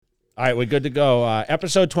All right, we're good to go.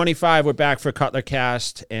 Episode 25, we're back for Cutler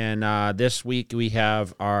Cast, and this week we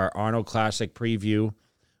have our Arnold Classic preview,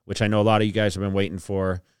 which I know a lot of you guys have been waiting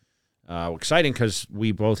for. Exciting because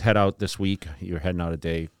we both head out this week. You're heading out a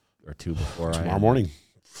day or two before tomorrow morning,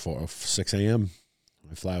 6 a.m.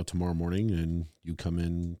 I fly out tomorrow morning, and you come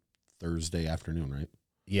in Thursday afternoon, right?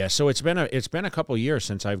 Yeah, so it's been a couple of years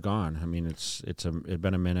since I've gone. I mean, it's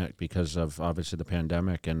been a minute because of obviously the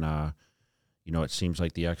pandemic, and it seems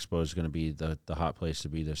like the expo is going to be the hot place to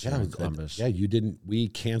be this year in Columbus. We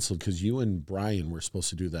canceled because you and Brian were supposed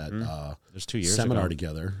to do that Just 2 years seminar ago.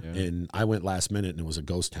 together, Yeah. and I went last minute, and it was a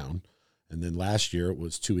ghost town. And then last year, it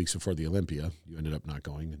was 2 weeks before the Olympia. You ended up not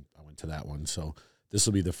going, and I went to that one. So this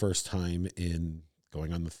will be the first time in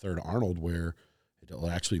going on the third Arnold where it'll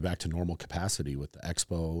actually be back to normal capacity with the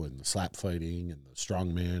expo and the slap fighting and the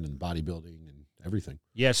strongman and bodybuilding and everything.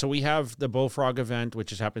 Yeah, so we have the Bullfrog event,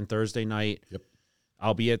 which has happened Thursday night. Yep.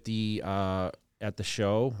 I'll be at the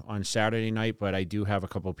show on Saturday night, but I do have a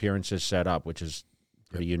couple appearances set up, which is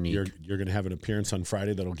pretty unique. You're going to have an appearance on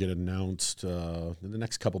Friday that'll get announced in the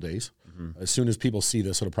next couple days. Mm-hmm. As soon as people see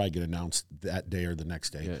this, it'll probably get announced that day or the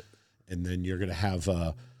next day. Yeah. And then you're going to have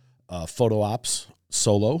photo ops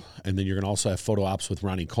solo, and then you're going to also have photo ops with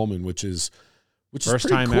Ronnie Coleman, which is First pretty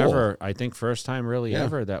time cool. ever. I think first time really Yeah.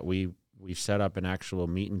 ever that we set up an actual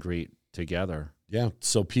meet and greet together. Yeah,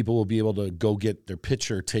 so people will be able to go get their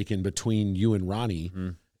picture taken between you and Ronnie,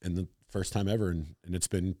 and the first time ever, and it's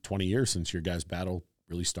been 20 years since your guys' battle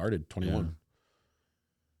really started. 21.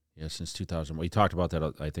 Yeah, since 2000. We talked about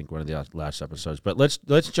that, I think, one of the last episodes. But let's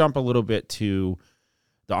jump a little bit to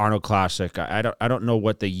the Arnold Classic. I don't know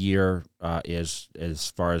what the year is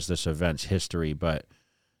as far as this event's history, but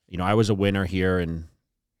I was a winner here in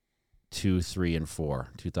 2, 3, and 4,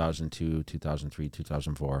 2002, 2003,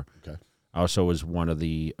 2004. Okay. I also was one of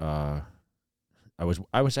the. I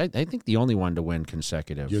think the only one to win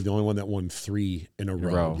consecutive. You're the only one that won 3 in a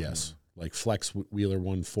row. Yes, Yeah. like Flex Wheeler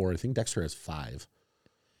won 4. I think Dexter has 5.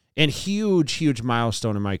 And huge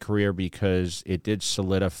milestone in my career because it did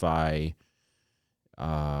solidify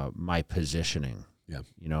my positioning. Yeah.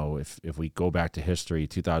 If we go back to history,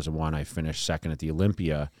 2001, I finished second at the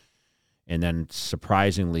Olympia. And then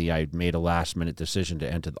surprisingly, I made a last-minute decision to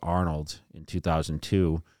enter the Arnold in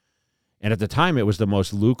 2002. And at the time, it was the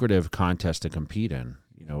most lucrative contest to compete in.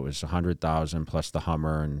 It was $100,000 plus the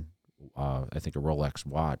Hummer and I think a Rolex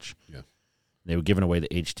watch. Yeah. They were giving away the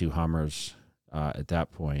H2 Hummers at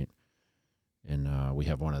that point. And we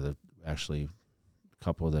have a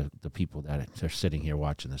couple of the people that are sitting here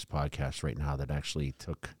watching this podcast right now that actually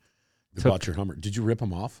They bought your Hummer. Did you rip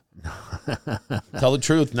them off? Tell the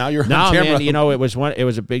truth. Now you're on No, camera. man, it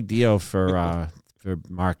was a big deal for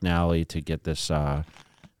Mark Nally to get this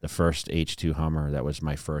the first H2 Hummer. That was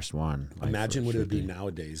my first one. Imagine what it would be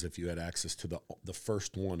nowadays if you had access to the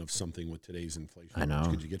first one of something with today's inflation. I know. How much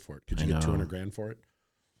could you get for it? Could you get $200,000 for it?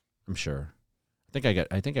 I'm sure. I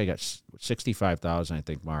think I got 65,000. I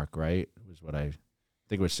think Mark, right? Was what I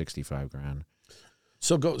think it was 65 grand.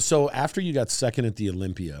 So after you got second at the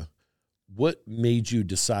Olympia, what made you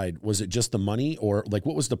decide? Was it just the money, or like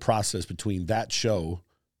what was the process between that show?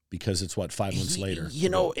 Because it's 5 months later.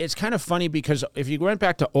 It's kind of funny because if you went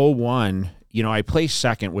back to 2001, I placed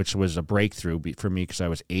second, which was a breakthrough for me because I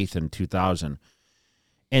was 8th in 2000.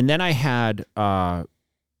 And then I had, the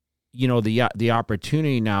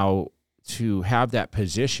opportunity now to have that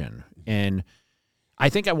position. And I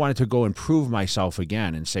think I wanted to go and prove myself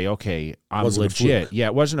again and say, okay, I'm legit. Yeah,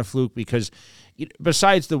 it wasn't a fluke because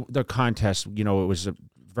besides the contest, it was a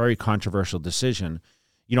very controversial decision.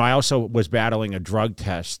 I also was battling a drug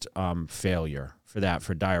test failure for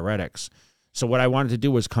diuretics. So what I wanted to do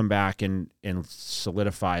was come back and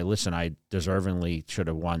solidify, listen, I deservingly should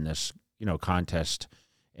have won this, contest.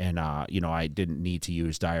 And, I didn't need to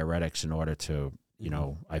use diuretics in order to,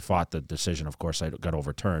 I fought the decision. Of course, I got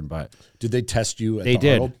overturned, but. Did they test you at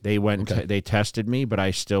the Arnold? They went, Okay. They tested me, but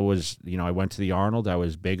I still was, I went to the Arnold. I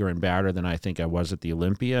was bigger and badder than I think I was at the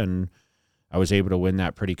Olympia. And I was able to win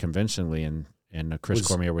that pretty convincingly. And Chris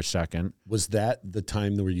Cormier was second. Was that the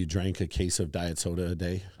time where you drank a case of diet soda a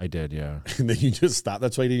day? I did, yeah. And then you just stopped?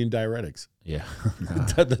 That's why you didn't diuretics. Yeah.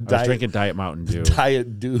 I was drinking Diet Mountain Dew.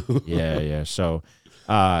 Diet Dew. Yeah. So,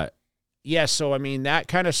 so I mean, that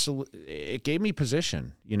kind of it gave me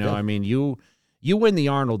position. Yeah. I mean, you win the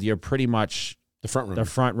Arnold, you're pretty much The front runner. the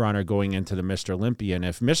front runner going into the Mr. Olympia. And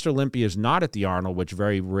if Mr. Olympia is not at the Arnold, which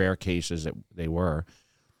very rare cases that they were,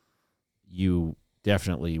 you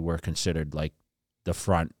definitely were considered like the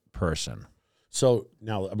front person. So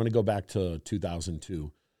now I'm going to go back to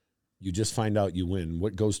 2002. You just find out you win.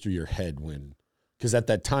 What goes through your head when? Because at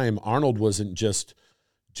that time, Arnold wasn't just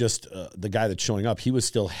just the guy that's showing up, he was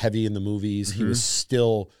still heavy in the movies. He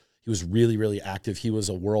was really, really active. He was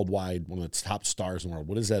a worldwide, one of the top stars in the world.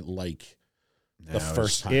 What is that like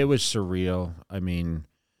first time? It was surreal. I mean,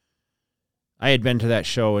 I had been to that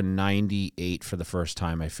show in 98 for the first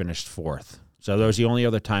time. I finished 4th. So that was the only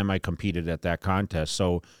other time I competed at that contest.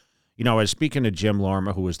 So, I was speaking to Jim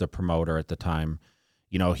Lorma, who was the promoter at the time.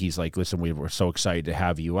 He's like, listen, we were so excited to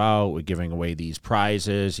have you out. We're giving away these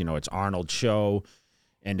prizes. It's Arnold's show.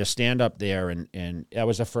 And to stand up there, and that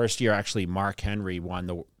was the first year, actually, Mark Henry won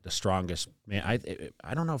the strongest man.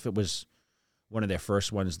 I don't know if it was one of their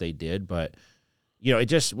first ones they did, but,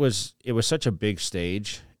 it was such a big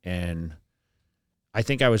stage. And I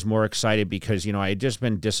think I was more excited because, I had just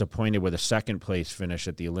been disappointed with a second place finish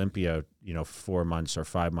at the Olympia, 4 months or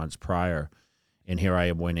 5 months prior. And here I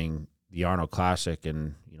am winning the Arnold Classic.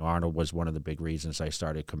 And, Arnold was one of the big reasons I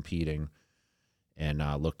started competing and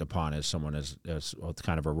looked upon as someone as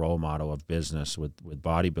kind of a role model of business with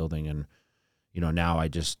bodybuilding. And, now I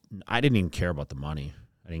didn't even care about the money.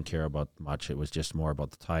 I didn't care about much. It was just more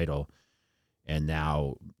about the title. And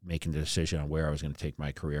now making the decision on where I was going to take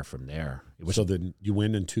my career from there. So then you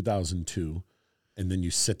win in 2002, and then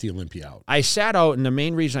you sit the Olympia out. I sat out, and the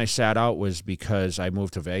main reason I sat out was because I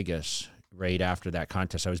moved to Vegas right after that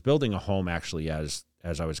contest. I was building a home, actually, as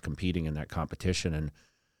I was competing in that competition, and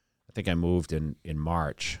I think I moved in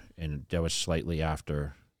March, and that was slightly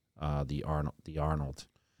after the Arnold.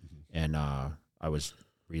 Mm-hmm. And I was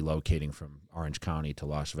relocating from Orange County to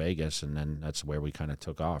Las Vegas, and then that's where we kind of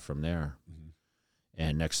took off from there. Mm-hmm.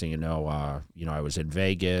 And next thing you know, I was in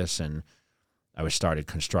Vegas, and I started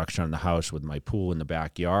construction on the house with my pool in the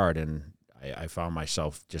backyard, and I found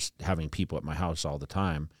myself just having people at my house all the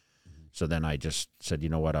time. Mm-hmm. So then I just said, you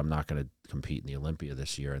know what, I'm not going to compete in the Olympia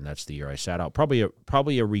this year, and that's the year I sat out.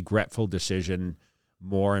 Probably a regretful decision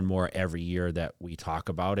more and more every year that we talk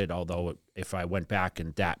about it, although if I went back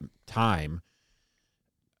in that time,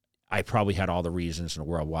 I probably had all the reasons in the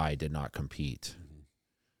world why I did not compete. Mm-hmm.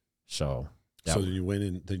 So you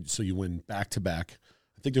win so you win back to back.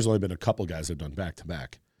 I think there's only been a couple guys that have done back to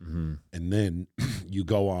back, and then you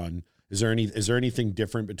go on. Is there anything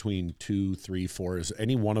different between 2, 3, 4? Is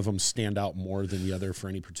any one of them stand out more than the other for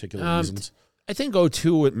any particular reasons? I think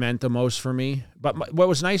 02 it meant the most for me. But what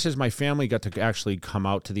was nice is my family got to actually come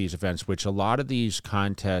out to these events, which a lot of these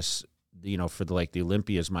contests, for the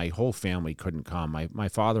Olympias, my whole family couldn't come. My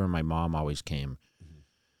father and my mom always came. Mm-hmm.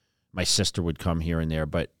 My sister would come here and there,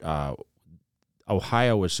 but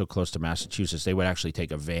Ohio was so close to Massachusetts, they would actually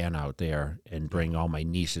take a van out there and bring all my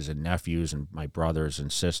nieces and nephews, and my brothers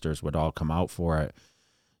and sisters would all come out for it.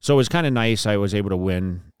 So it was kind of nice. I was able to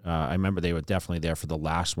win. I remember they were definitely there for the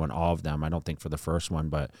last one, all of them. I don't think for the first one,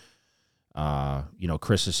 but,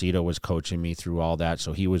 Chris Aceto was coaching me through all that,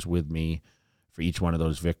 so he was with me for each one of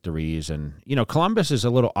those victories. And, Columbus is a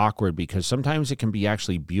little awkward because sometimes it can be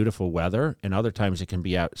actually beautiful weather, and other times it can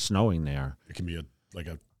be out snowing there. It can be a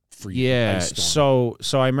so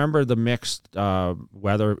I remember the mixed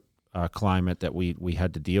weather climate that we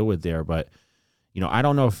had to deal with there, but I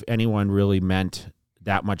don't know if anyone really meant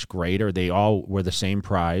that much greater. They all were the same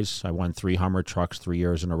prize. I won 3 Hummer trucks 3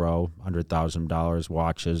 years in a row, $100,000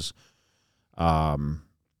 watches.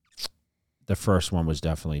 The first one was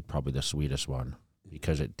definitely probably the sweetest one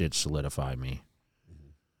because it did solidify me,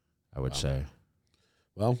 I would say.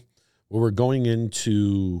 Well, we're going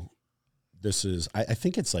into. This is, I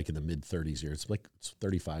think it's like in the mid-30s here. It's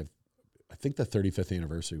 35. I think the 35th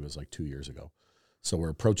anniversary was 2 years ago. So we're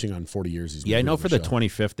approaching on 40 years. I know for the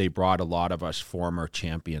 25th, they brought a lot of us former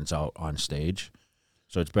champions out on stage.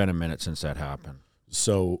 So it's been a minute since that happened.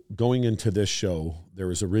 So going into this show, there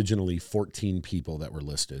was originally 14 people that were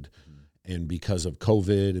listed. Mm-hmm. And because of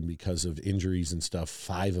COVID and because of injuries and stuff,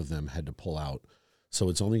 5 of them had to pull out. So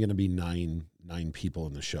it's only going to be nine people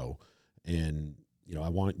in the show. And I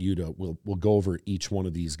want you to, we'll go over each one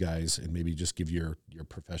of these guys and maybe just give your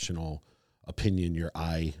professional opinion, your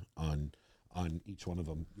eye on each one of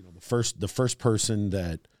them. The first person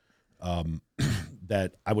that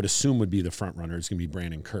that I would assume would be the front runner is going to be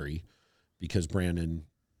Brandon Curry, because Brandon,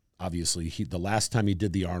 obviously, the last time he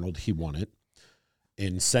did the Arnold, he won it.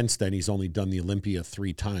 And since then, he's only done the Olympia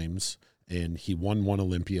 3 times, and he won 1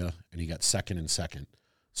 Olympia, and he got second and second.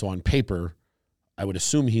 So on paper, I would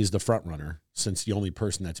assume he's the front runner, since the only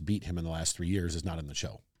person that's beat him in the last 3 years is not in the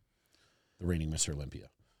show, the reigning Mr. Olympia.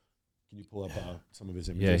 Can you pull up some of his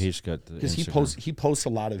images? Yeah, he's got the because he posts a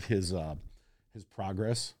lot of his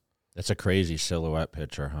progress. That's a crazy silhouette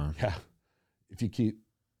picture, huh? Yeah. If you keep.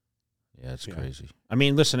 Yeah, it's crazy. I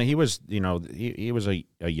mean, listen, he was a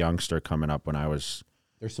youngster coming up when I was.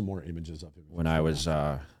 There's some more images of him when I was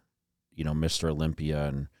Mr. Olympia,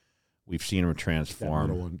 and we've seen him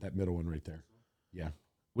transform. That middle one right there. Yeah.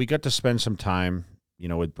 We got to spend some time,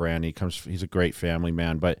 with Brandon. He's a great family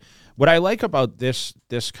man. But what I like about this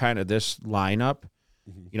lineup,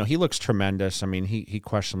 he looks tremendous. I mean, he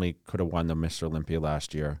questionably could have won the Mr. Olympia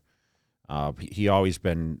last year. He always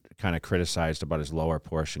been kind of criticized about his lower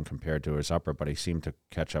portion compared to his upper, but he seemed to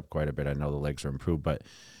catch up quite a bit. I know the legs are improved, but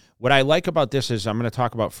what I like about this is I'm going to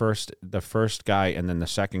talk about the first guy and then the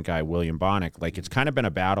second guy, William Bonac. Like, it's kind of been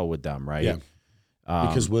a battle with them, right? Yeah.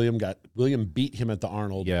 Because William beat him at the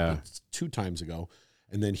Arnold 2 times ago,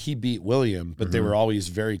 and then he beat William, but they were always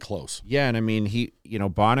very close. Yeah, and I mean,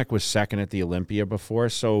 Bonac was second at the Olympia before,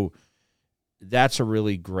 so that's a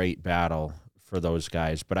really great battle for those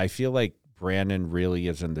guys. But I feel like Brandon really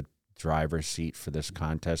is in the driver's seat for this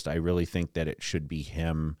contest. I really think that it should be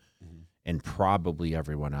him and probably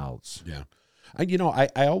everyone else. Yeah.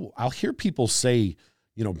 I'll hear people say,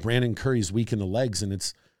 Brandon Curry's weak in the legs, and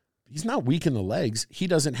he's not weak in the legs. He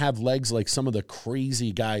doesn't have legs like some of the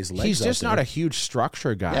crazy guys' legs. He's just not a huge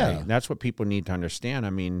structure guy. Yeah. That's what people need to understand.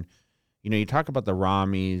 I mean, you talk about the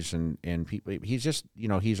Ramis and people. He's just,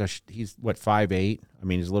 he's what, 5'8". I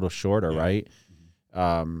mean, he's a little shorter, right?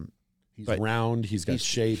 He's round. He's got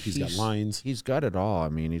shape. He's got lines. He's got it all. I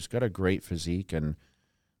mean, he's got a great physique, and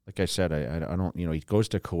like I said, I don't. He goes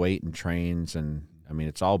to Kuwait and trains, and I mean,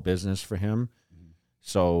 it's all business for him.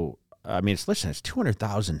 So I mean, it's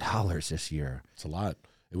 $200,000 this year. It's a lot.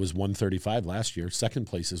 It was $135 last year. Second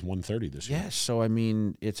place is $130 this year. Yes, so I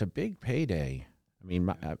mean, it's a big payday. I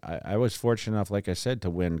mean, I was fortunate enough, like I said, to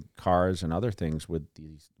win cars and other things with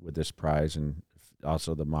this prize, and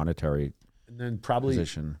also the monetary. And then probably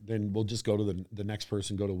position. Then we'll just go to the next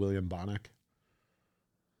person. Go to William Bonac.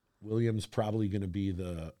 William's probably going to be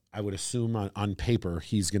I would assume on paper,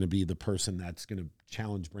 he's going to be the person that's going to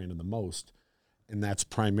challenge Brandon the most. And that's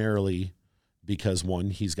primarily because, one,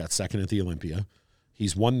 he's got second at the Olympia.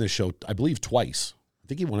 He's won the show, I believe, twice. I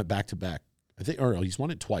think he won it back to back. He's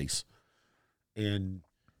won it twice. And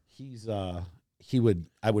I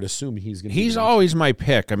would assume he's going to He's always my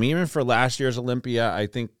pick. I mean, even for last year's Olympia, I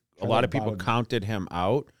think a lot of people counted him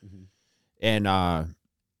out. And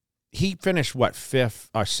he finished, what, 5th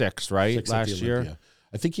or 6th, right, 6th last year?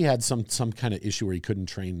 I think he had some kind of issue where he couldn't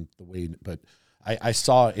train the way, but I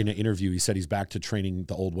saw in an interview, he said he's back to training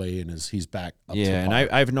the old way, and he's back up to par. And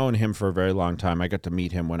I've known him for a very long time. I got to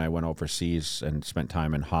meet him when I went overseas and spent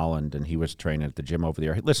time in Holland, and he was training at the gym over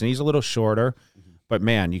there. Listen, he's a little shorter, but,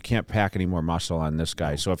 man, you can't pack any more muscle on this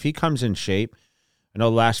guy. So if he comes in shape, I know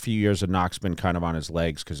the last few years of Knox been kind of on his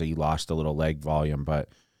legs because he lost a little leg volume, but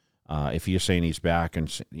if you're saying he's back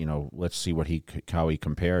and, let's see how he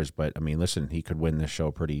compares. But, I mean, listen, he could win this show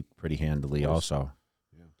pretty handily also.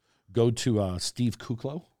 Go to Steve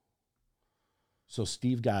Kuklo. So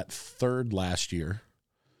Steve got 3rd last year.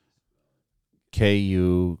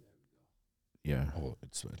 Ku, yeah. Oh,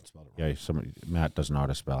 it's spelled it wrong. Yeah, Matt doesn't know how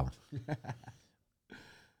to spell.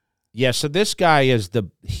 Yeah, so this guy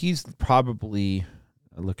he's probably,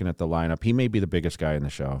 looking at the lineup, he may be the biggest guy in the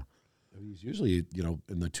show. He's usually,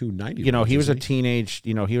 in the 290. He was a teenage,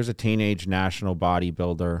 he was a teenage national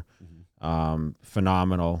bodybuilder.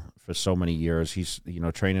 Phenomenal for so many years. He's,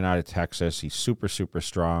 training out of Texas. He's super, super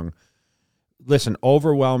strong. Listen,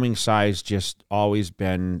 overwhelming size, just always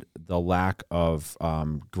been the lack of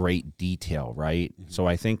great detail, right? So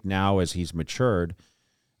I think now as he's matured,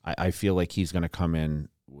 I feel like he's going to come in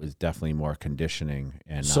with definitely more conditioning.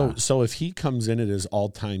 And so if he comes in at his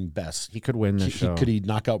all-time best, he could win the show. Could he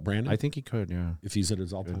knock out Brandon? I think he could, yeah. If he's at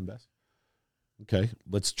his all-time best? Okay,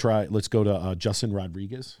 let's go to Justin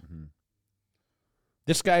Rodriguez.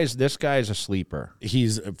 This guy's a sleeper.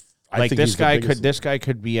 He's this guy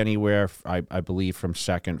could be anywhere. I believe from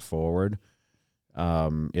second forward.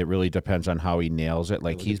 It really depends on how he nails it.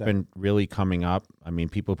 Like, he's been really coming up. I mean,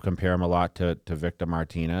 people compare him a lot to Victor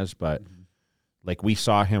Martinez, but like, we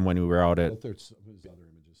saw him when we were out at.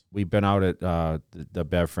 We've been out at the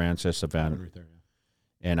Bev Francis event, right there,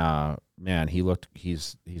 and man,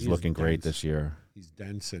 he's looking great this year. He's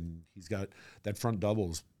dense, and he's got that front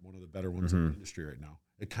double is one of the better ones in the industry right now.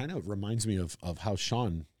 It kind of reminds me of how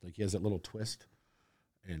Sean, like, he has that little twist,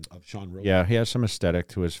 and of Sean Rowe. Yeah, he has some aesthetic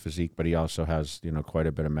to his physique, but he also has quite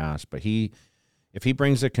a bit of mass. But if he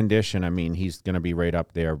brings the condition, I mean, he's going to be right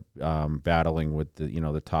up there battling with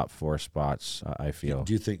the top 4 spots. I feel.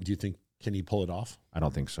 Do you think can he pull it off? I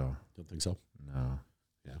don't think so. Don't think so. No.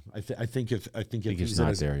 Yeah, I think if he's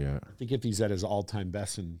not there yet. I think if he's at his all-time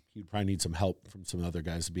best, and he'd probably need some help from some other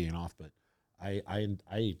guys being off, but I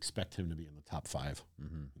expect him to be in the top 5.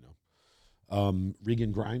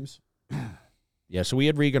 Regan Grimes. Yeah, so we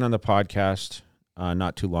had Regan on the podcast.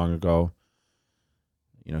 not too long ago.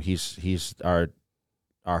 You know, he's our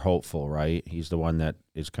hopeful, right? He's the one that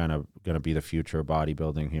is kind of going to be the future of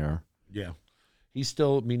bodybuilding here. Yeah. He's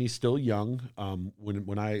still young.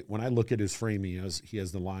 When I look at his frame, he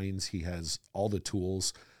has the lines, he has all the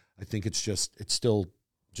tools. I think it's still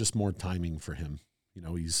just more timing for him. You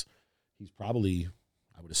know, he's probably,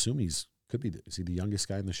 I would assume is he the youngest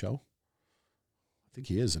guy in the show? I think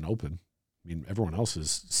he is in open. I mean, everyone else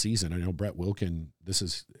is seasoned. I know Brett Wilkin, this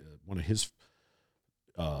is one of his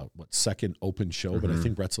second open show, but I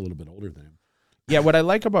think Brett's a little bit older than him. Yeah, what I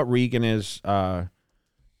like about Regan is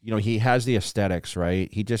you know, he has the aesthetics,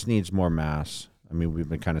 right? He just needs more mass. I mean, we've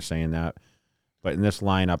been kind of saying that. But in this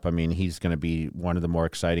lineup, I mean, he's going to be one of the more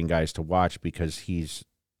exciting guys to watch because he's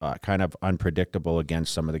kind of unpredictable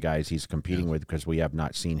against some of the guys he's competing with because we have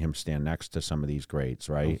not seen him stand next to some of these greats,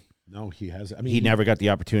 right? No, he has. I mean, he never got the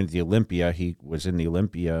opportunity at the Olympia. He was in the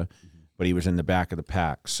Olympia, but he was in the back of the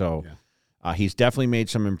pack. So he's definitely made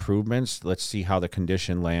some improvements. Let's see how the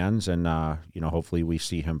condition lands, and you know, hopefully we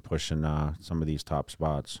see him pushing some of these top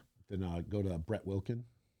spots. Then go to Brett Wilkin.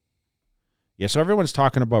 Yeah, so everyone's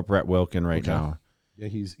talking about Brett Wilkin right now. Yeah,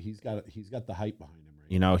 he's got the hype behind him. Right?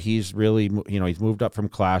 You know, he's really, you know, he's moved up from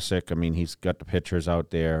Classic. I mean, he's got the pictures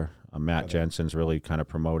out there. Matt Jensen's really kind of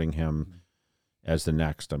promoting him as the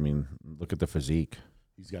next. I mean, look at the physique.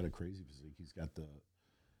 He's got a crazy physique. He's got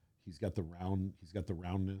the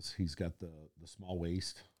roundness. He's got the small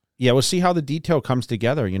waist. Yeah, we'll see how the detail comes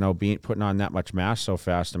together, you know, putting on that much mass so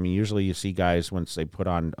fast. I mean, usually you see guys, once they put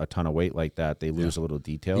on a ton of weight like that, they lose a little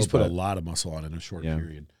detail. He's put a lot of muscle on in a short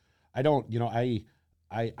period. I don't, you know,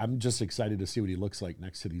 I'm just excited to see what he looks like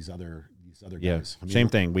next to these other guys. I mean, same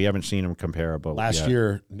thing. We haven't seen him comparable. Last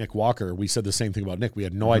year, Nick Walker, we said the same thing about Nick. We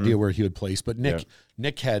had no idea where he would place, but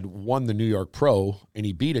Nick had won the New York Pro, and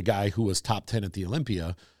he beat a guy who was top 10 at the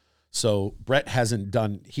Olympia. So Brett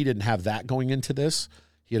he didn't have that going into this.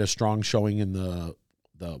 He had a strong showing in the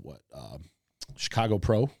Chicago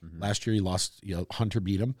Pro last year. He lost, Hunter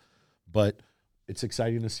beat him, but it's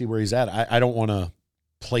exciting to see where he's at. I don't want to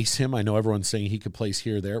place him. I know everyone's saying he could place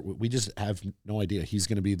here or there. We just have no idea. He's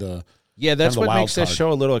going to be that's what makes this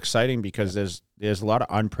show a little exciting because there's a lot of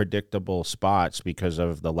unpredictable spots because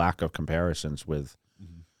of the lack of comparisons with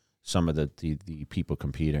some of the people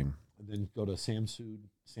competing. And then go to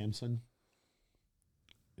Samson.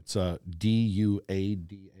 It's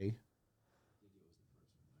Duada.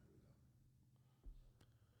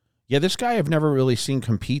 Yeah, this guy I've never really seen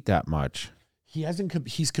compete that much. He hasn't.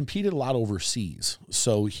 He's competed a lot overseas.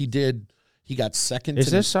 So he got second. Is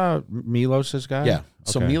this Milos's guy? Yeah.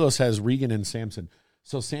 So Milos has Regan and Samson.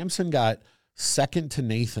 So Samson got second to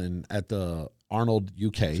Nathan at the Arnold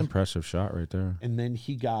UK. That's an impressive shot right there. And then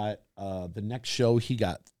he got the next show. He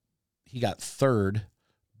got third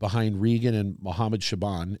behind Regan and Mohammed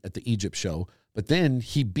Shaban at the Egypt show. But then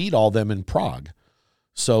he beat all them in Prague.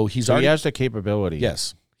 So he has the capability.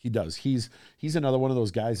 Yes, he does. He's another one of those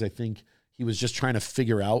guys. I think he was just trying to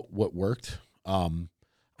figure out what worked. I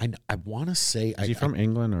want to say... Is he from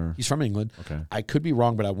England? Or he's from England. Okay. I could be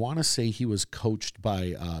wrong, but I want to say he was coached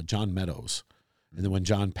by John Meadows. And then when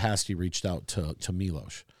John passed, he reached out to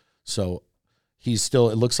Milos. So he's still...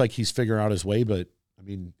 It looks like he's figuring out his way, but, I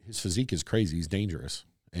mean, his physique is crazy. He's dangerous.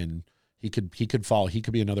 And he could fall. He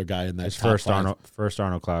could be another guy in that his top first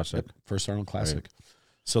Arnold Classic. Yep, first Arnold Classic. Right.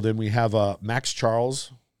 So then we have Max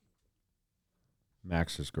Charles.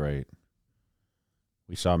 Max is great.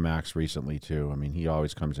 We saw Max recently, too. I mean, he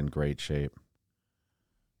always comes in great shape.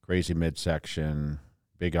 Crazy midsection,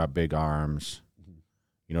 big arms.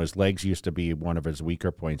 You know, his legs used to be one of his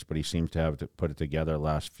weaker points, but he seems to have put it together the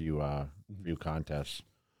last few contests.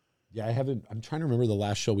 Yeah, I'm trying to remember the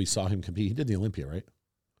last show we saw him compete. He did the Olympia, right?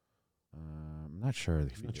 I'm not sure. I'm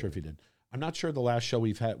not sure if he did. I'm not sure the last show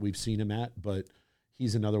we've seen him at, but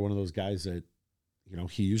he's another one of those guys that, you know,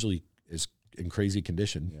 he usually is in crazy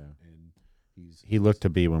condition. Yeah. And he looked to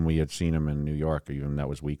be when we had seen him in New York, even that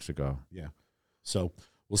was weeks ago. Yeah. So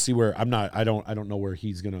we'll see where I don't know where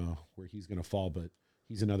he's gonna fall, but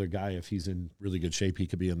he's another guy. If he's in really good shape, he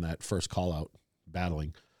could be in that first call out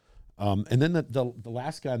battling. And then the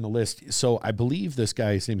last guy on the list. So I believe this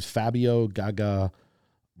guy, his name's Fabio Gaga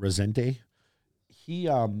Resente. He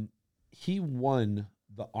won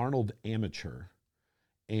the Arnold Amateur,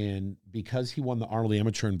 and because he won the Arnold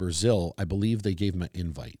Amateur in Brazil, I believe they gave him an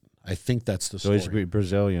invite. I think that's the story. So he's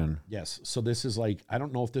Brazilian. Yes. So this is like, I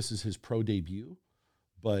don't know if this is his pro debut,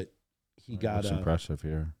 but he got that's impressive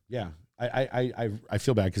here. Yeah. I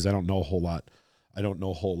feel bad because I don't know a whole lot. I don't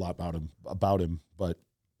know a whole lot about him, but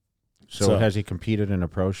so has he competed in a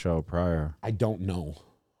pro show prior? I don't know.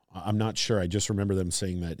 I'm not sure. I just remember them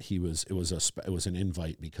saying that it was an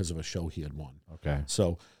invite because of a show he had won. Okay.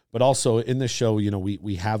 So, but also in this show,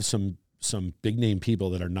 we have some big name people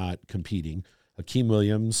that are not competing. Hakeem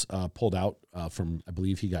Williams pulled out from, I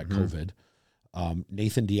believe he got COVID.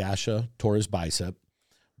 Nathan Diasha tore his bicep.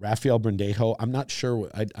 Rafael Brandejo, I'm not sure.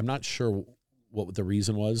 I'm not sure what the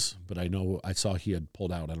reason was, but I saw he had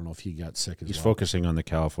pulled out. I don't know if he got sick as well. He's focusing on the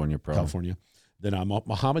California Pro. California. Then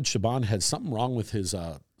Mohammed Shaban had something wrong with his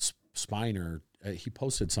spine, or he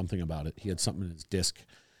posted something about it. He had something in his disc.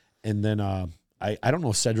 And then I don't know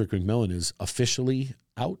if Cedric McMillan is officially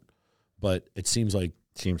out, but it seems like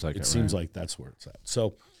that's where it's at.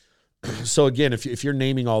 So again, if you're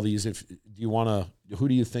naming all these, who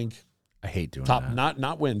do you think? I hate doing top that.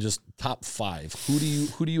 not win, just top 5.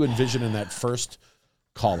 Who do you envision in that first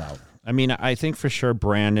call out? I mean, I think for sure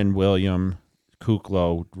Brandon, William,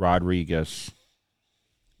 Kuklo, Rodriguez,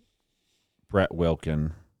 Brett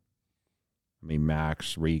Wilkin. I mean,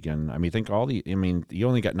 Max, Regan. I mean, you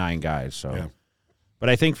only got 9 guys, so. Yeah. But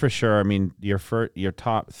I think for sure, I mean, your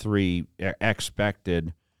top 3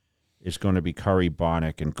 expected is going to be Curry,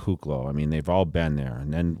 Bonnick, and Kuklo. I mean, they've all been there,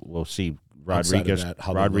 and then we'll see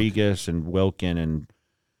Rodriguez and Wilkin and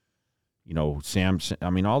Samson. I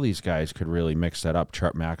mean, all these guys could really mix that up.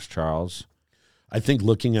 Max Charles. I think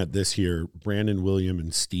looking at this here, Brandon, William,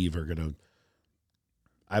 and Steve are going to,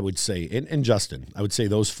 I would say, and Justin, I would say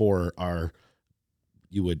those 4 are,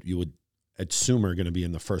 you would assume are going to be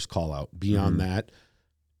in the first call out. Beyond that,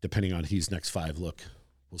 depending on his next 5 look,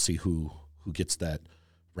 we'll see who gets that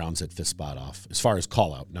rounds at 5th spot off. As far as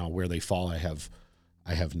call out, now where they fall, I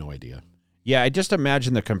have no idea. Yeah, I just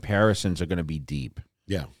imagine the comparisons are going to be deep.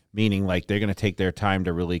 Yeah. Meaning like they're going to take their time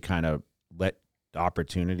to really kind of let the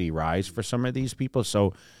opportunity rise for some of these people.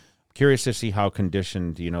 So curious to see how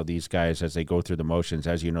conditioned, these guys as they go through the motions.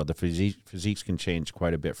 As you know, the physiques can change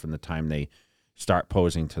quite a bit from the time they start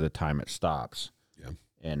posing to the time it stops. Yeah.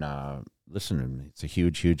 And listen, it's a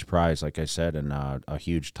huge, huge prize, like I said, and a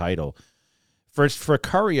huge title. For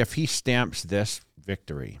Curry, if he stamps this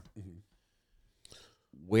victory,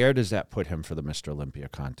 where does that put him for the Mr. Olympia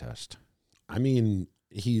contest? I mean,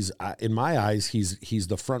 he's in my eyes, he's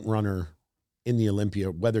the front runner in the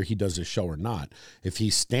Olympia, whether he does his show or not. If he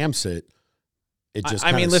stamps it, it just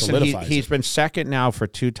solidifies he's been second now for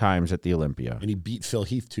 2 times at the Olympia. And he beat Phil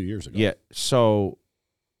Heath 2 years ago. Yeah, so,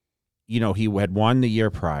 he had won the year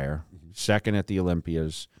prior, second at the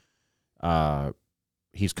Olympias.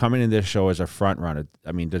 He's coming in this show as a front runner.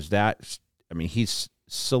 I mean, he's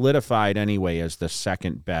solidified anyway as the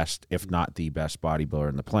second best, if not the best bodybuilder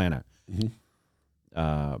on the planet.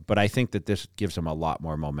 But I think that this gives him a lot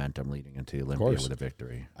more momentum leading into the Olympia with a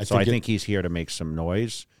victory. I think he's here to make some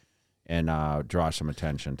noise and draw some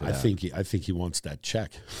attention to that. I think he wants that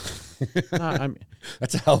check. No,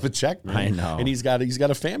 that's a hell of a check, man. I know. And he's got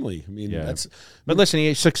a family. I mean, But listen,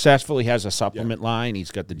 he's successful. He has a supplement line.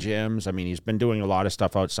 He's got the gyms. I mean, he's been doing a lot of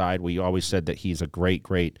stuff outside. We always said that he's a great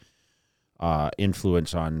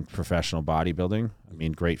influence on professional bodybuilding. I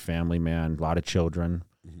mean, great family man, a lot of children.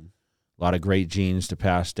 A lot of great genes to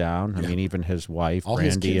pass down. I mean, even his wife,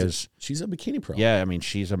 Brandy, she's a bikini pro. Yeah, I mean,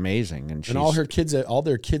 she's amazing, and all their kids have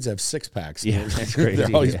 6-packs. Yeah, that's crazy.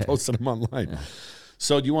 They're always posting them online. Yeah.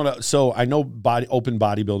 So do you want to? So I know open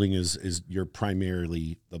bodybuilding is your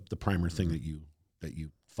primarily the primer thing that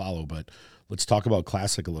you follow, but let's talk about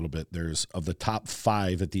classic a little bit. There's of the top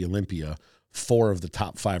 5 at the Olympia, 4 of the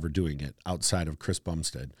top 5 are doing it outside of Chris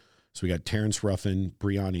Bumstead. So we got Terrence Ruffin,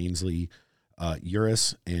 Breon Ainsley,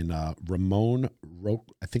 Uris, and Ramon.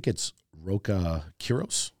 I think it's Roca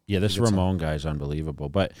Quiros. Yeah, this Ramon guy is unbelievable.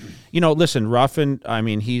 But listen, Ruffin. I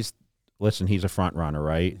mean, he's a front runner,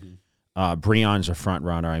 right? Breon's a front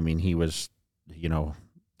runner. I mean, he was, he won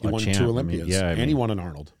 2 Olympias. And he won an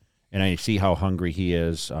Arnold. And I see how hungry he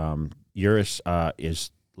is. Uris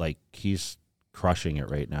is like he's crushing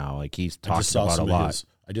it right now. Like he's talked about a lot.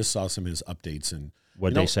 I just saw some of his updates, and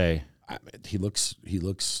what'd they say? He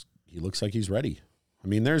looks like he's ready. I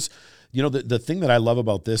mean, there's, the thing that I love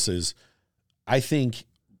about this is I think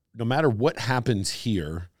no matter what happens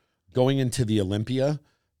here going into the Olympia,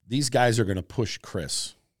 these guys are going to push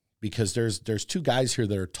Chris because there's 2 guys here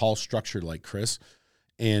that are tall, structured like Chris.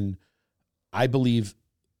 And I believe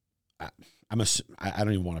I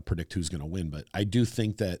don't even want to predict who's going to win, but I do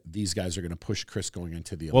think that these guys are going to push Chris going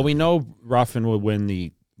into the Olympia. Well, we know Ruffin will win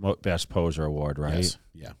the Best Poser award, right? Yes.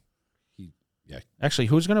 Yeah. Actually,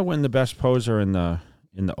 who's going to win the Best Poser in the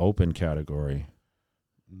open category?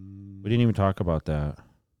 We didn't even talk about that.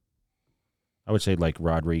 I would say like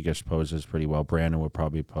Rodriguez poses pretty well. Brandon would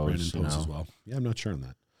probably pose. Brandon poses as well. Yeah, I'm not sure on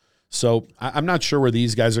that. So I'm not sure where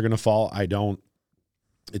these guys are going to fall. I don't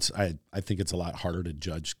I think it's a lot harder to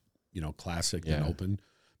judge, classic than open,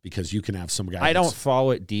 because you can have some guy. I don't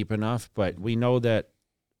follow it deep enough, but we know that.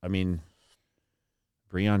 I mean,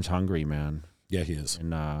 Breon's hungry, man. Yeah, he is.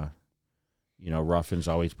 And Ruffins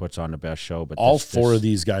always puts on the best show. But all four of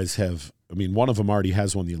these guys have. I mean, one of them already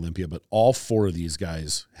has won the Olympia, but all four of these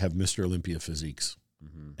guys have Mr. Olympia physiques,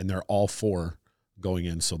 and they're all four going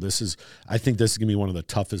in. So I think this is going to be one of the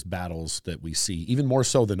toughest battles that we see, even more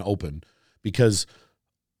so than open, because,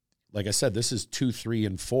 like I said, this is 2, 3,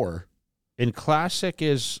 and 4. And Classic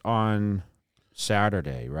is on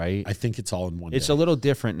Saturday, right? I think it's all in one day. It's a little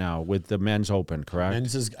different now with the men's open,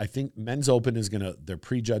 correct? I think men's open is going to, their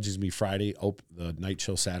pre-judges me Friday, the night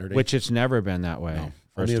show Saturday. Which it's never been that way. No.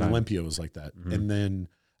 Only the Olympia was like that. And then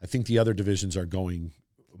I think the other divisions are going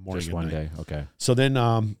morning just one day. Okay. So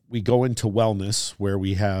then we go into wellness, where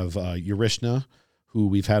we have Urishna, who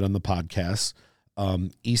we've had on the podcast,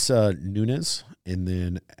 Isa Nunes, and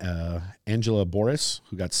then Angela Boris,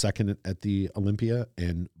 who got second at the Olympia,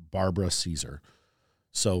 and Barbara Caesar.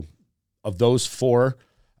 So of those four,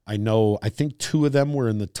 I think 2 of them were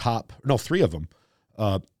in the top. No, 3 of them.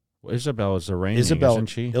 Isabel is the reigning, isn't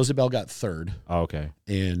she? Isabel got 3rd. Oh, okay.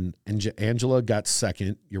 And Angela got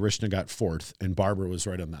 2nd. Urishna got 4th. And Barbara was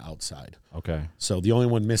right on the outside. Okay. So the only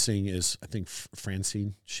one missing is, I think,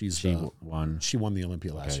 Francine. She won. She won the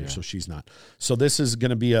Olympia last year, so she's not. So this is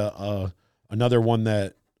going to be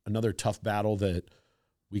another tough battle that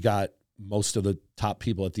we got most of the top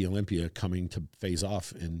people at the Olympia coming to phase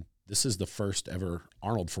off. And this is the first ever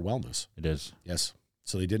Arnold for wellness. It is. Yes.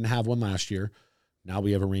 So they didn't have one last year. Now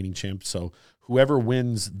we have a reigning champ. So whoever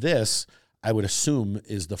wins this, I would assume,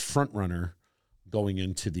 is the front runner going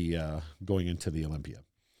into the Olympia.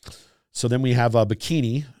 So then we have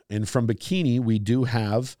bikini, and from bikini we do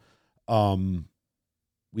have 2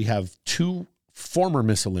 former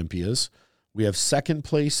Miss Olympias. We have 2nd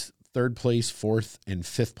place, 3rd place, 4th, and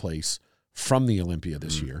 5th place from the Olympia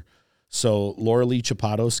this year. So Laura Lee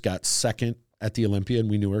Chapados got 2nd at the Olympia, and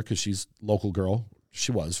we knew her because she's a local girl.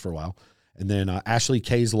 She was for a while. And then Ashley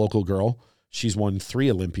Kay's local girl. She's won 3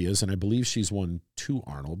 Olympias, and I believe she's won 2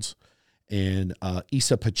 Arnolds. And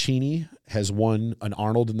Isa Pacini has won an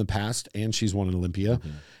Arnold in the past, and she's won an Olympia.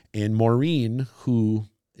 And Maureen, who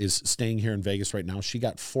is staying here in Vegas right now, she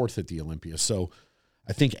got 4th at the Olympia. So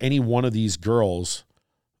I think any one of these girls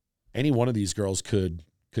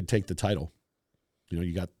could take the title.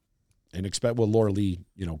 You got, and expect Laura Lee,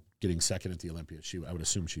 getting 2nd at the Olympia. I would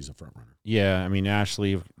assume she's a front runner. Yeah, I mean,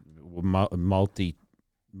 Ashley,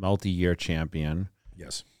 multi-year champion.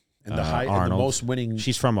 Yes, and the most winning.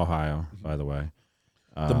 She's from Ohio, by the way.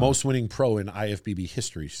 The most winning pro in IFBB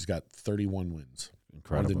history. She's got 31 wins.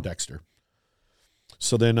 Incredible. More than Dexter.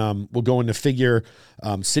 So then we'll go into figure.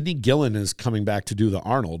 Sydney Gillen is coming back to do the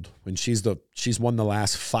Arnold, and she's won the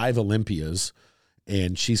last 5 Olympias,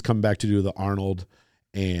 and she's come back to do the Arnold.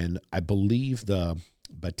 And I believe the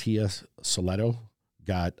Batia Soleto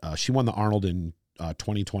she won the Arnold in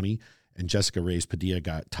 2020, and Jessica Reyes Padilla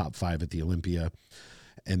got top 5 at the Olympia.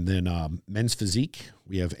 And then men's physique,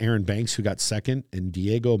 we have Aaron Banks, who got 2nd, and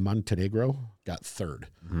Diego Montenegro got 3rd.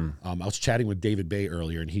 I was chatting with David Bay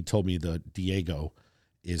earlier, and he told me that Diego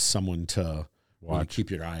is someone to really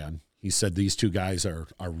keep your eye on. He said these 2 guys are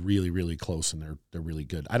really, really close, and they're really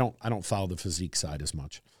good. I don't follow the physique side as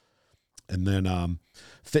much. And then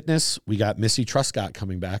fitness, we got Missy Truscott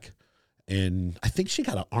coming back, and I think she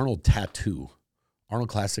got an Arnold tattoo, Arnold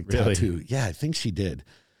Classic tattoo. Yeah, I think she did.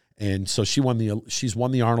 And so she's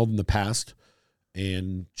won the Arnold in the past,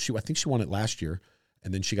 and I think she won it last year,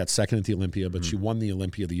 and then she got 2nd at the Olympia, but she won the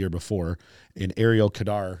Olympia the year before. And Ariel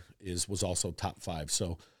Kadar was also top 5.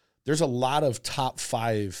 So there's a lot of top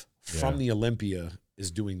 5 from the Olympia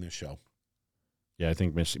is doing this show. Yeah, I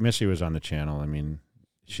think Missy was on the channel. I mean,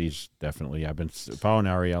 she's definitely. I've been following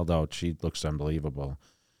Ariel though. She looks unbelievable.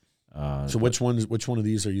 So which one of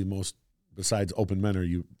these are you most, besides open men, are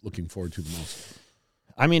you looking forward to the most?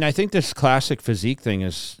 I mean, I think this classic physique thing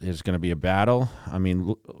is going to be a battle. I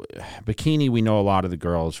mean, bikini, we know a lot of the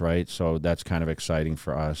girls, right? So that's kind of exciting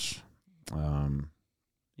for us.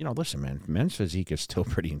 Listen, man, men's physique is still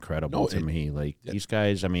pretty incredible to me. Like these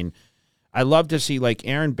guys, I mean, I love to see like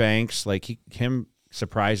Aaron Banks, like him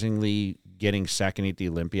surprisingly getting 2nd at the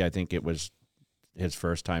Olympia. I think it was his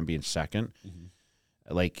first time being 2nd.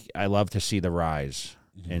 Like, I love to see the rise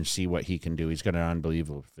and see what he can do. He's got an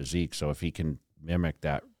unbelievable physique. So if he can mimic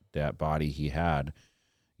that body he had,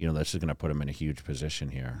 this is going to put him in a huge position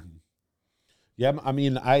here. Yeah, I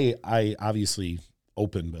mean, I obviously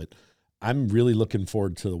open, but I'm really looking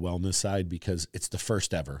forward to the wellness side because it's the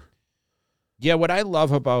first ever. Yeah, what I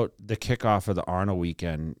love about the kickoff of the Arnold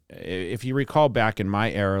weekend, if you recall back in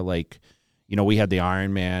my era, like, you know, we had the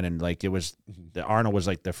Ironman, and like the Arnold was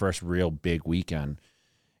like the first real big weekend.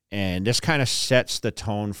 And this kind of sets the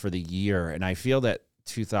tone for the year. And I feel that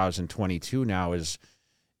 2022 now is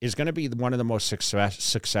going to be one of the most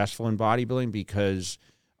successful in bodybuilding because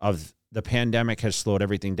of the pandemic has slowed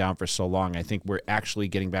everything down for so long. I think we're actually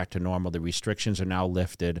getting back to normal. The restrictions are now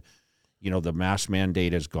lifted. You know, the mask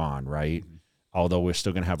mandate is gone, right? Although we're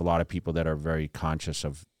still going to have a lot of people that are very conscious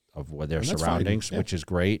of what their surroundings, which is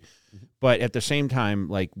great. But at the same time,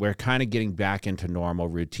 like, we're kind of getting back into normal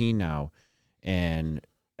routine now. And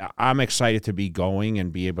I'm excited to be going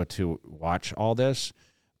and be able to watch all this.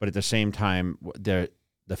 But at the same time, the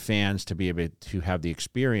fans to be able to have the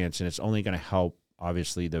experience, and it's only going to help,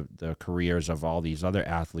 obviously, the careers of all these other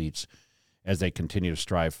athletes as they continue to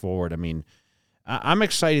strive forward. I mean, I'm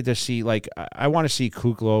excited to see, like, I want to see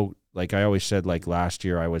Kuklo. Like I always said, like last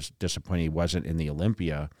year, I was disappointed he wasn't in the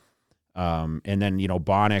Olympia. And then, you know,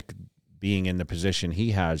 Bonnick being in the position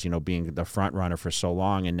he has, you know, being the front runner for so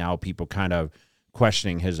long, and now people kind of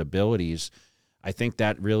questioning his abilities. I think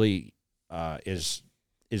that really is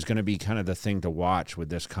going to be kind of the thing to watch with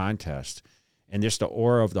this contest. And just the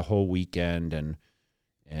aura of the whole weekend and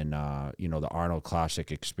you know, the Arnold Classic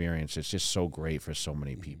experience. It's just so great for so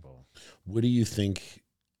many people. What do you think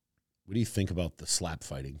about the slap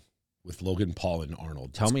fighting with Logan Paul and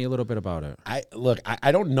Arnold? Tell me a little bit about it.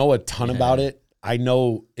 I don't know a ton about it. I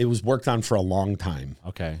know it was worked on for a long time.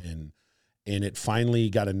 Okay. And it finally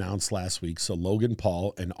got announced last week. So Logan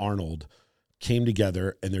Paul and Arnold came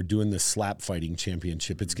together, and they're doing this slap fighting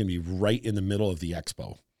championship. It's going to be right in the middle of the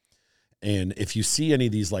expo. And if you see any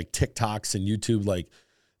of these like TikToks and YouTube, like,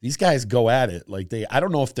 these guys go at it. Like, I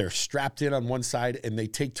don't know if they're strapped in on one side and they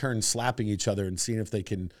take turns slapping each other and seeing if they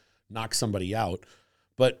can knock somebody out.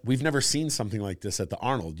 But we've never seen something like this at the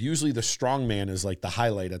Arnold. Usually the strongman is like the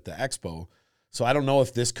highlight at the expo. So I don't know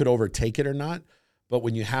if this could overtake it or not. But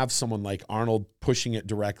when you have someone like Arnold pushing it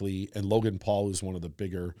directly, and Logan Paul is one of the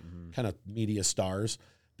bigger kind of media stars,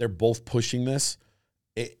 they're both pushing this,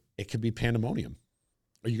 it could be pandemonium.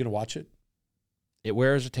 Are you going to watch it?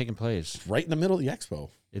 Where is it taking place? Right in the middle of the expo.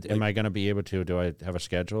 Am I going to be able to? Do I have a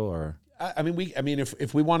schedule or? I mean,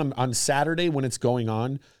 if we want them on Saturday when it's going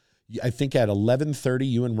on, I think at 11:30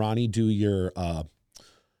 you and Ronnie do your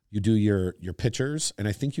pictures, and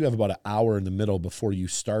I think you have about an hour in the middle before you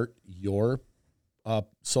start your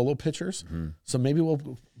solo pictures. Mm-hmm. So maybe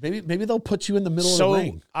they'll put you in the middle of the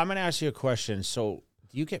ring. I'm going to ask you a question. So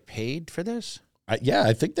do you get paid for this? Yeah,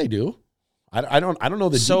 I think they do. I don't know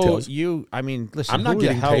the details. So listen, I'm not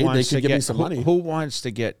getting paid. They could give me some money. Who wants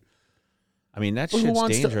to get? I mean, that shit's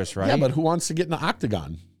dangerous, right? Yeah, but who wants to get in the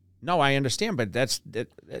octagon? No, I understand, but that's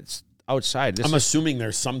outside. I'm assuming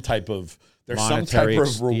there's some type of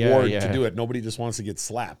reward to do it. Nobody just wants to get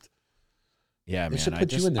slapped. Yeah,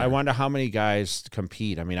 man. I wonder how many guys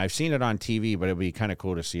compete. I mean, I've seen it on TV, but it'd be kind of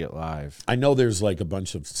cool to see it live. I know there's like a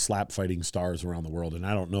bunch of slap fighting stars around the world, and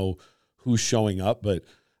I don't know who's showing up, but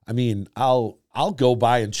I mean, I'll go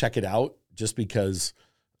by and check it out just because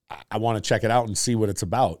I want to check it out and see what it's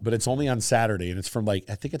about. But it's only on Saturday, and it's from I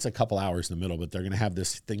think it's a couple hours in the middle, but they're going to have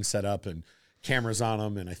this thing set up and cameras on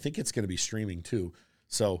them, and I think it's going to be streaming too.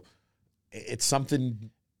 So it's something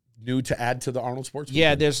new to add to the Arnold Sports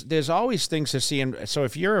Weekend. Yeah, there's always things to see. And so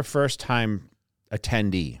if you're a first-time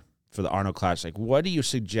attendee for the Arnold Classic, what do you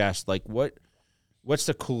suggest? Like, what's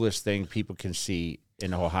the coolest thing people can see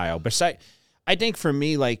in Ohio? I think for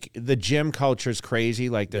me, like, the gym culture is crazy.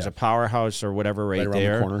 Like, there's a powerhouse or whatever right around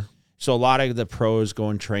there. The corner. So a lot of the pros go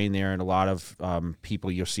and train there, and a lot of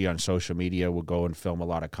people you'll see on social media will go and film a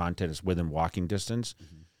lot of content. It's within walking distance.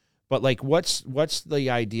 Mm-hmm. But, like, what's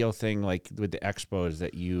the ideal thing, like, with the expos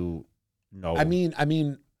that you know? I mean,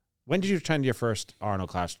 when did you attend your first Arnold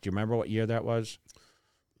class? Do you remember what year that was?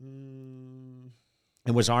 And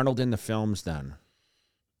was Arnold in the films then?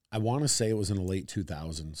 I want to say it was in the late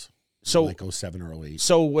 2000s. So like 07 or 08.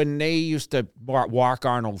 So when they used to walk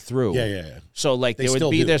Arnold through. Yeah. So like there would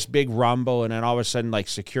be this big rumble, and then all of a sudden, like,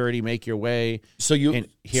 security, make your way. So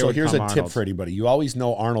here's a tip for anybody. You always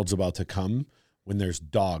know Arnold's about to come when there's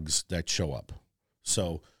dogs that show up.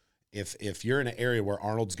 So if you're in an area where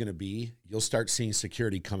Arnold's going to be, you'll start seeing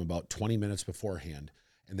security come about 20 minutes beforehand,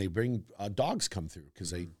 and they bring dogs come through because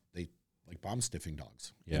they like bomb sniffing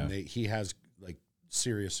dogs. Yeah. And he has like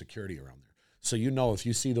serious security around there. So if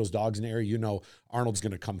you see those dogs in the area, Arnold's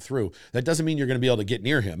going to come through. That doesn't mean you're going to be able to get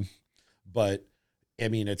near him, but I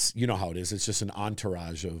mean, it's how it is. It's just an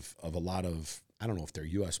entourage of a lot of, I don't know if they're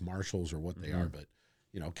U.S. Marshals or what they are, but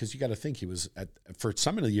because you got to think he was for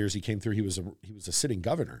some of the years he came through, he was a sitting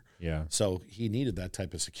governor. Yeah. So he needed that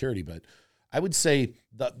type of security. But I would say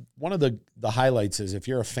one of the highlights is if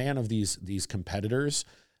you're a fan of these competitors,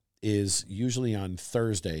 is usually on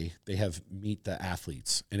Thursday they have Meet the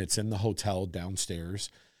Athletes, and it's in the hotel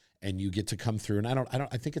downstairs, and you get to come through. And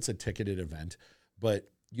I think it's a ticketed event, but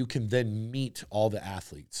you can then meet all the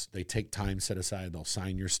athletes. They take time set aside. They'll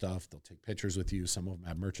sign your stuff. They'll take pictures with you. Some of them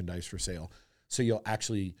have merchandise for sale. So you'll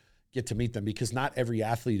actually get to meet them, because not every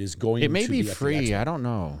athlete is going to be. It may be free. I don't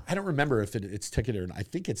know. I don't remember if it's ticketed or not. I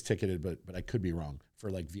think it's ticketed, but I could be wrong,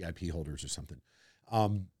 for like VIP holders or something.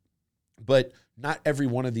 But not every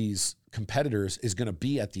one of these competitors is going to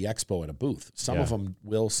be at the expo at a booth. Some of them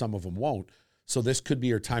will, some of them won't. So this could be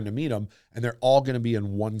your time to meet them, and they're all going to be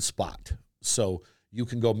in one spot. So you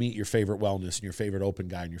can go meet your favorite wellness and your favorite open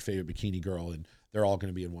guy and your favorite bikini girl, and they're all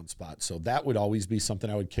going to be in one spot. So that would always be something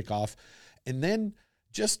I would kick off. And then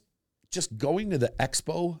just going to the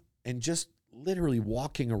expo and just literally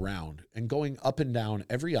walking around and going up and down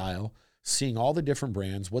every aisle, seeing all the different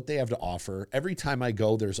brands, what they have to offer. Every time I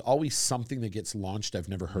go, there's always something that gets launched I've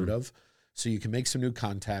never heard of. So you can make some new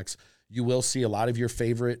contacts. You will see a lot of your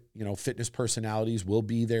favorite, fitness personalities will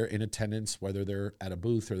be there in attendance, whether they're at a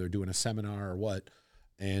booth or they're doing a seminar or what.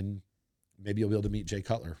 And maybe you'll be able to meet Jay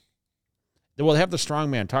Cutler. We'll have the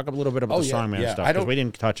strongman. Talk a little bit about the strongman stuff, because we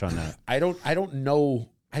didn't touch on that. I don't know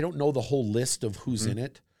the whole list of who's in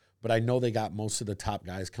it, but I know they got most of the top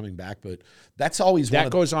guys coming back. But that's always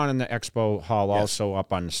that goes on in the expo hall, also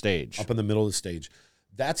up on the stage, up in the middle of the stage.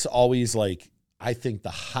 That's always I think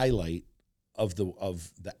the highlight of the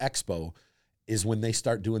expo is when they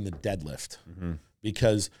start doing the deadlift,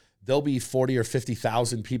 because there'll be 40 or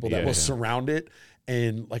 50,000 people that will surround it.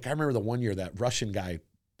 And I remember the one year that Russian guy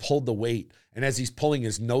pulled the weight, and as he's pulling,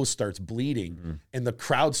 his nose starts bleeding, and the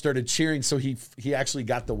crowd started cheering. So he actually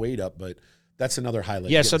got the weight up. But that's another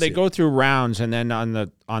highlight. Yeah, so they go through rounds, and then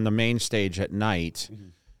on the main stage at night,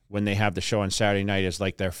 when they have the show on Saturday night, is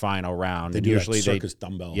their final round. They do usually circus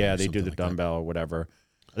dumbbell. Yeah, they do the dumbbell or whatever.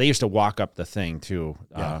 They used to walk up the thing too.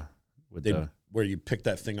 Where you pick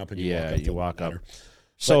that thing up and you walk up.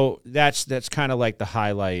 So that's kind of the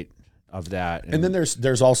highlight of that. And then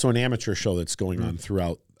there's also an amateur show that's going on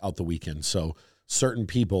throughout the weekend. So certain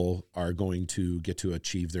people are going to get to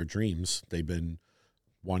achieve their dreams. They've been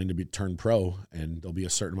wanting to turn pro, and there'll be a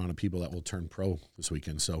certain amount of people that will turn pro this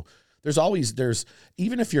weekend. So there's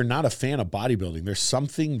even if you're not a fan of bodybuilding, there's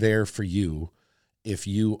something there for you if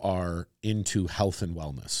you are into health and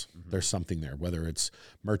wellness. There's something there, whether it's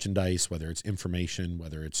merchandise, whether it's information,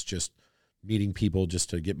 whether it's just meeting people just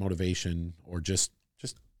to get motivation, or just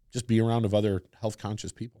be around of other health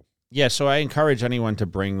conscious people. Yeah, so I encourage anyone to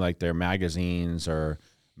bring their magazines or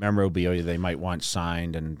memorabilia they might want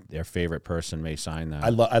signed, and their favorite person may sign that.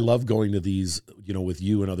 I love going to these, with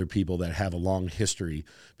you and other people that have a long history,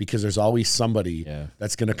 because there's always somebody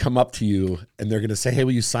that's going to come up to you and they're going to say, "Hey,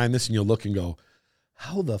 will you sign this?" And you'll look and go,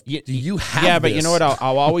 "How do you have Yeah, but this?" you know what?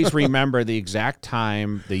 I'll always remember the exact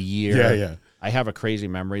time, the year. Yeah. I have a crazy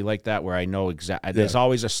memory like that where I know exactly. There's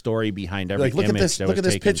always a story behind every look image. Look at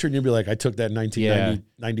this picture, and you'll be like, "I took that in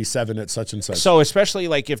 1997 at such and such." So especially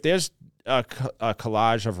if there's a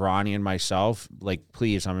collage of Ronnie and myself,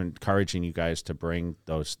 please, I'm encouraging you guys to bring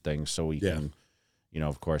those things so we can,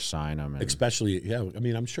 of course, sign them. And, especially, I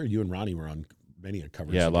mean, I'm sure you and Ronnie were on many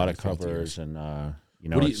covers. Yeah, a lot of covers, and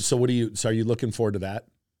So are you looking forward to that?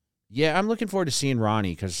 Yeah, I'm looking forward to seeing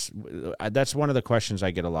Ronnie, because that's one of the questions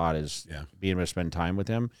I get a lot is being able to spend time with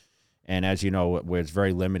him. And as you know, where it's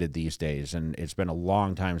very limited these days, and it's been a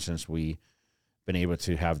long time since we've been able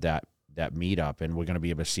to have that meetup, and we're going to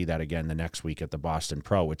be able to see that again the next week at the Boston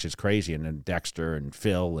Pro, which is crazy. And then Dexter and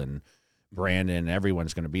Phil and Brandon,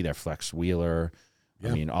 everyone's going to be there. Flex Wheeler.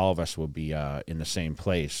 Yeah. I mean, all of us will be in the same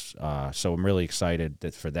place. So I'm really excited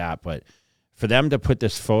for that. But for them to put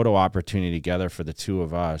this photo opportunity together for the two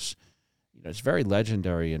of us, it's very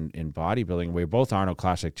legendary in bodybuilding. We're both Arnold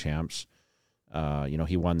Classic champs.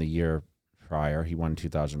 He won the year prior. He won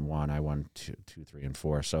 2001. I won 2, 3, and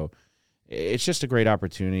 4. So it's just a great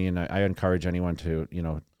opportunity, and I encourage anyone to,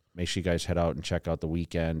 make sure you guys head out and check out the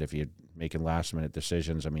weekend if you're making last-minute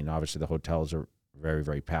decisions. I mean, obviously the hotels are very,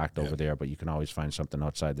 very packed over there, but you can always find something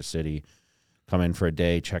outside the city. Come in for a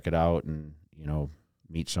day, check it out, and,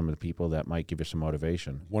 meet some of the people that might give you some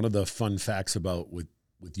motivation. One of the fun facts about with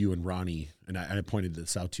you and Ronnie, and I pointed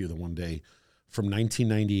this out to you the one day, from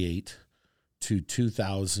 1998 to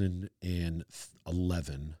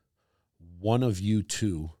 2011, one of you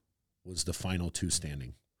two was the final two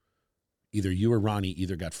standing. Either you or Ronnie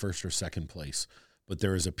got first or second place, but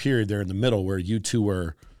there was a period there in the middle where you two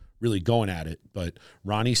were really going at it. But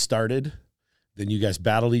Ronnie started, then you guys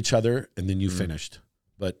battled each other, and then you finished.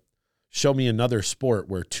 But show me another sport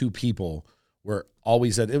where two people were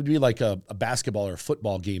always at. It would be like a basketball or a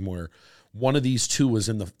football game where one of these two was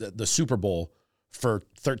in the Super Bowl for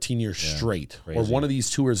 13 years straight, crazy. Or one of these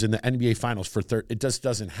two is in the NBA Finals for it just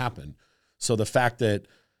doesn't happen. So the fact that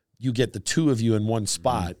you get the two of you in one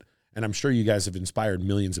spot, and I'm sure you guys have inspired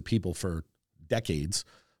millions of people for decades,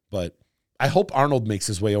 but I hope Arnold makes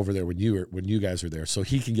his way over there when you guys are there, so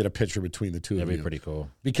he can get a picture between the two of you. That'd be pretty cool.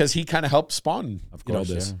 Because he kind of helped spawn, of course,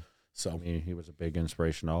 this. Yeah. So I mean, he was a big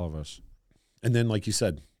inspiration to all of us. And then, like you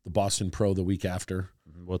said, the Boston Pro the week after.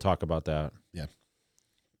 We'll talk about that. Yeah.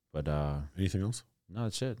 But anything else? No,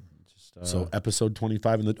 that's it. Just so episode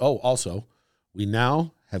 25 also, we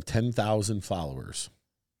now have 10,000 followers.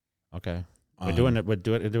 Okay. We're doing it. We'll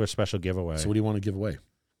do a special giveaway. So what do you want to give away?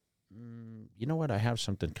 You know what? I have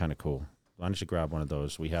something kind of cool. Why don't you grab one of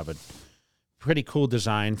those? We have a pretty cool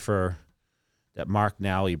design that Mark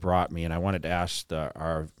Nally brought me, and I wanted to ask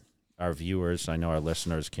our viewers. I know our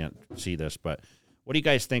listeners can't see this, but what do you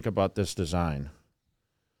guys think about this design?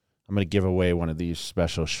 I'm going to give away one of these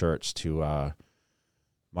special shirts to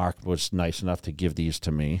Mark. Was nice enough to give these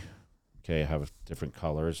to me. Okay, I have different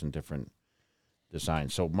colors and different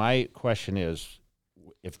designs. So my question is,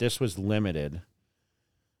 if this was limited,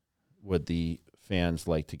 would the fans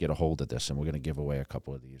like to get a hold of this? And we're going to give away a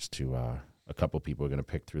couple of these to a couple of people. We're going to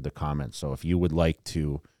pick through the comments. So if you would like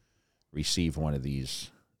to receive one of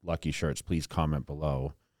these lucky shirts, please comment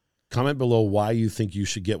below. Comment below why you think you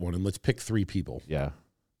should get one, and let's pick 3 people. Yeah.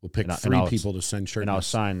 We'll pick 3 people to send shirts. And I'll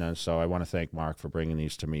sign them. So I want to thank Mark for bringing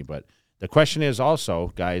these to me. But the question is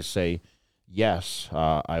also, guys, say yes.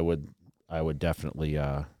 I would definitely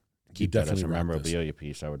keep that as a memorabilia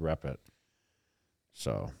piece. I would rep it.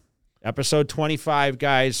 So episode 25,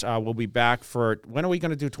 guys. We'll be back for, when are we going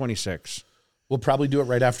to do 26? We'll probably do it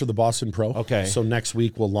right after the Boston Pro. Okay. So next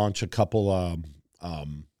week we'll launch a couple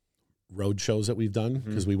road shows that we've done,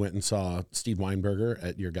 because we went and saw Steve Weinberger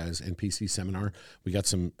at your guys' NPC seminar. We got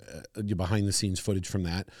some behind the scenes footage from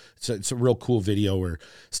that. It's a real cool video where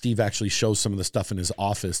Steve actually shows some of the stuff in his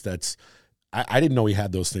office. I didn't know he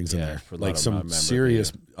had those things in there, like some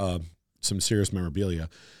serious memorabilia.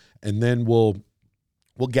 And then we'll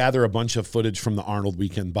gather a bunch of footage from the Arnold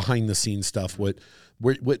weekend, behind the scenes stuff. What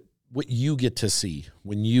you get to see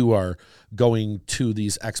when you are going to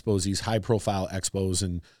these expos, these high profile expos,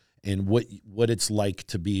 and what it's like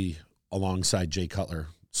to be alongside Jay Cutler.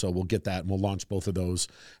 So we'll get that, and we'll launch both of those.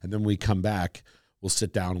 And then when we come back, we'll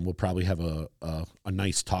sit down and we'll probably have a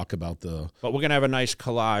nice talk about the. But we're going to have a nice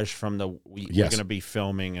collage from we're going to be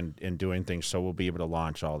filming and doing things, so we'll be able to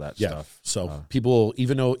launch all that stuff. So people,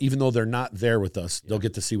 even though they're not there with us, they'll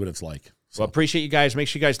get to see what it's like. So. Well, appreciate you guys. Make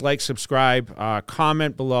sure you guys like, subscribe,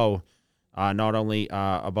 comment below, not only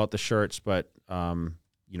about the shirts, but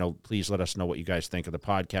please let us know what you guys think of the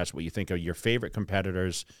podcast, what you think of your favorite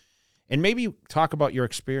competitors, and maybe talk about your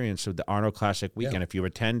experience of the Arnold Classic weekend. Yeah. If you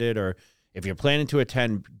attended, or if you're planning to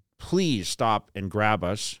attend, please stop and grab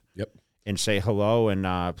us. Yep. And say hello,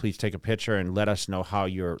 and please take a picture and let us know how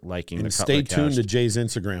you're liking the Cutler Cast. Stay tuned to Jay's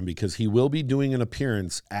Instagram, because he will be doing an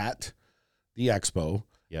appearance at the expo.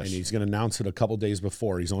 Yes. And he's going to announce it a couple days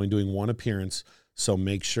before. He's only doing one appearance, so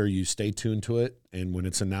make sure you stay tuned to it. And when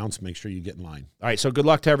it's announced, make sure you get in line. All right, so good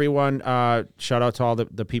luck to everyone. Shout out to all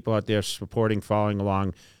the people out there supporting, following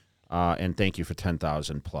along, and thank you for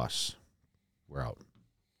 10,000 plus. We're out.